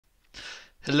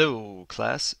Hello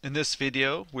class. In this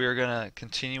video we're going to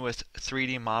continue with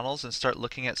 3D models and start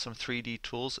looking at some 3D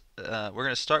tools. We're going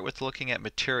to start with looking at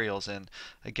materials, and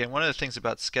again, one of the things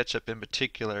about SketchUp in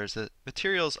particular is that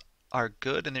materials are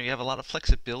good, and there you have a lot of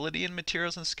flexibility in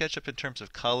materials in SketchUp in terms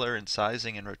of color and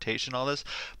sizing and rotation, all this,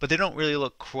 but they don't really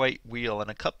look quite real, and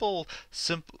a couple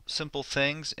simple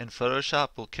things in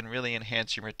Photoshop can really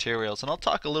enhance your materials. And I'll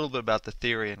talk a little bit about the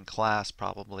theory in class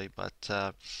probably, but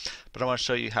I want to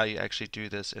show you how you actually do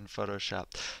this in Photoshop.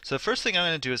 So the first thing I'm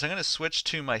going to do is I'm going to switch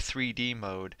to my 3D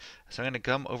mode. So I'm going to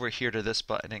come over here to this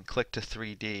button and click to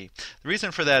 3D. The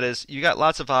reason for that is you got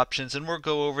lots of options, and we'll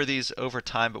go over these over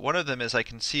time, but one of them is I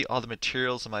can see all the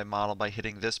materials in my model by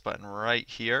hitting this button right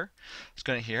here. It's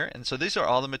going to here, and so these are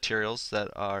all the materials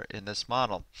that are in this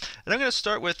model. And I'm going to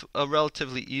start with a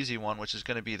relatively easy one, which is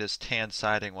going to be this tan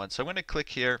siding one. So I'm going to click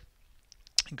here,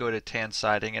 go to tan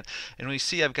siding, and we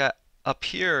see I've got up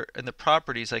here in the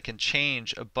properties I can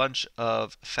change a bunch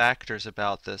of factors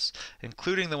about this,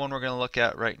 including the one we're going to look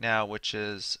at right now, which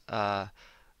is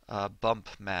bump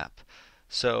map.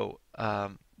 So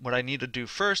what I need to do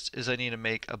first is I need to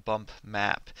make a bump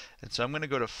map. And so I'm going to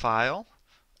go to File,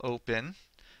 Open,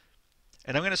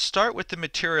 and I'm going to start with the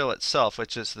material itself,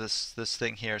 which is this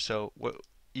thing here. So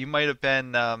you might have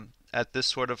been at this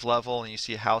sort of level and you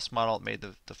see a house model, it made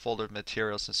the folder of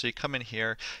materials, and so you come in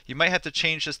here. You might have to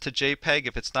change this to JPEG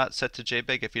if it's not set to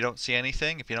JPEG. If you don't see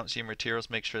anything, if you don't see your materials,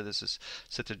 make sure this is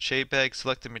set to JPEG.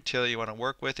 Select the material you want to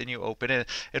work with and you open it.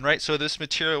 And right, so this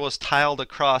material was tiled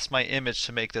across my image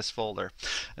to make this folder.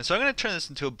 And so I'm going to turn this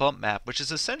into a bump map, which is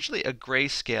essentially a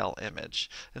grayscale image.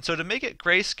 And so to make it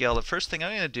grayscale, the first thing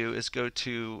I'm going to do is go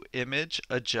to Image,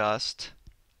 Adjust,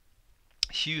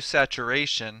 Hue,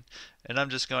 Saturation, and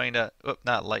I'm just going to,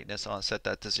 not lightness, I want to set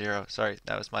that to 0. Sorry,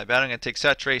 that was my bad. I'm going to take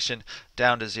saturation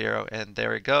down to 0, and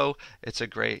there we go. It's a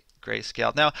great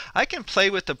grayscale. Now, I can play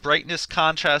with the brightness,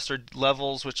 contrast, or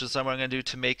levels, which is what I'm going to do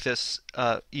to make this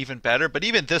even better, but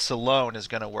even this alone is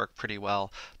going to work pretty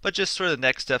well. But just sort of the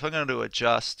next step, I'm going to do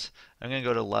Adjust. I'm going to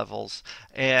go to Levels,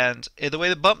 and the way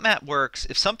the bump map works,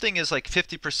 if something is like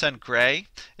 50% gray,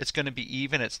 it's going to be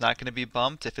even, it's not going to be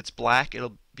bumped. If it's black,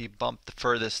 it'll be bumped the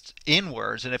furthest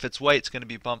inwards, and if it's white, it's going to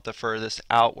be bumped the furthest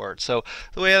outward. So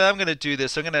the way that I'm going to do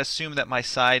this, I'm going to assume that my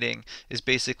siding is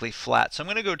basically flat. So I'm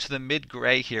going to go to the mid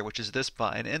gray here, which is this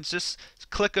button, and just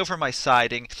click over my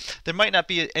siding. There might not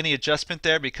be any adjustment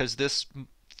there because this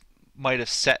might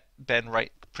have been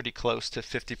right pretty close to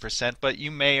 50%, but you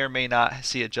may or may not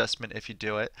see adjustment if you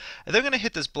do it. And then I'm going to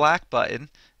hit this black button,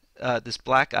 this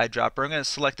black eyedropper. I'm going to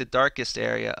select the darkest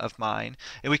area of mine,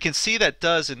 and we can see that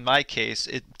does, in my case,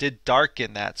 it did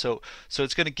darken that. So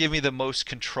it's going to give me the most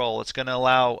control. It's going to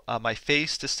allow my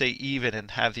face to stay even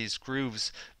and have these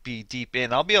grooves be deep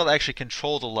in. I'll be able to actually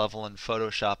control the level in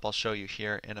Photoshop. I'll show you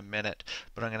here in a minute,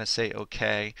 but I'm going to say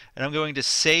OK, and I'm going to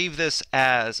save this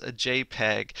as a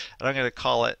JPEG, and I'm going to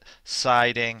call it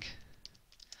siding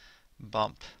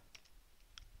bump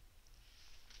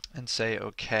and say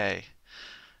OK.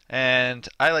 And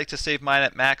I like to save mine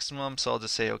at maximum, so I'll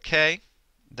just say OK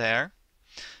there.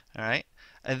 All right,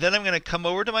 and then I'm going to come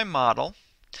over to my model,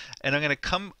 and I'm going to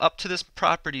come up to this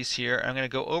properties here. I'm going to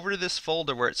go over to this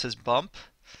folder where it says bump.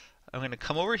 I'm going to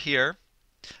come over here.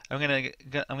 I'm going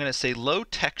to say low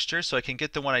texture so I can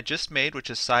get the one I just made, which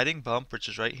is siding bump, which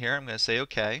is right here. I'm going to say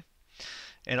OK.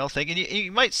 And I'll think, and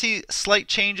you might see slight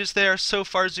changes there. So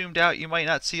far zoomed out, you might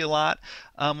not see a lot.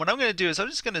 What I'm going to do is I'm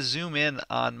just going to zoom in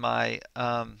on my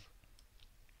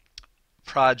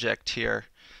project here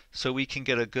so we can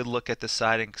get a good look at the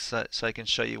siding, so I can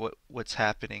show you what's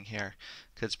happening here,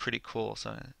 because it's pretty cool.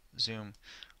 So I'm going to zoom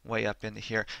way up into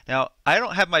here. Now, I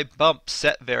don't have my bump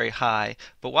set very high,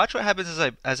 but watch what happens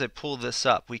as I pull this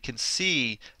up. We can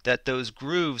see that those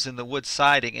grooves in the wood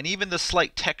siding and even the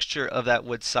slight texture of that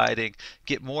wood siding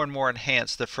get more and more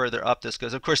enhanced the further up this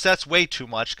goes. Of course, that's way too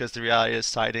much, because the reality is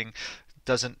siding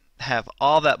doesn't have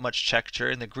all that much texture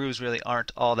and the grooves really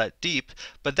aren't all that deep,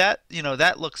 but that,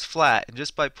 that looks flat, and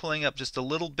just by pulling up just a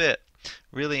little bit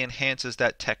really enhances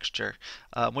that texture,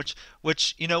 which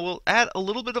will add a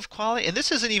little bit of quality. And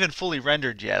this isn't even fully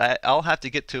rendered yet. I'll have to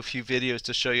get to a few videos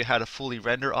to show you how to fully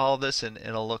render all of this, and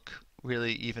it'll look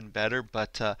really even better.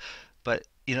 But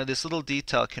this little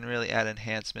detail can really add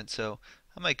enhancement. So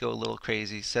I might go a little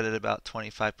crazy, set it about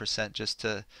 25% just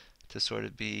to sort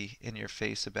of be in your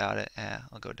face about it.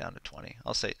 I'll go down to 20.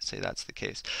 I'll say that's the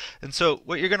case. And so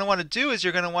what you're going to want to do is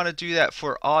you're going to want to do that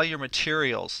for all your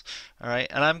materials. All right,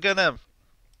 and I'm going to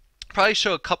probably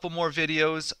show a couple more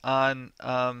videos on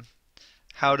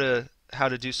how to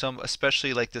do some,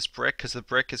 especially like this brick, because the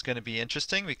brick is going to be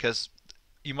interesting, because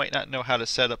you might not know how to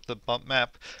set up the bump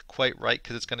map quite right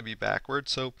because it's going to be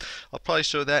backwards. So I'll probably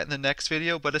show that in the next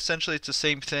video, but essentially it's the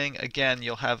same thing. Again,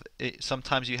 you'll have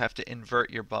sometimes you have to invert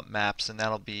your bump maps, and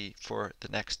that'll be for the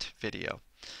next video.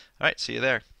 All right, see you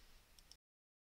there.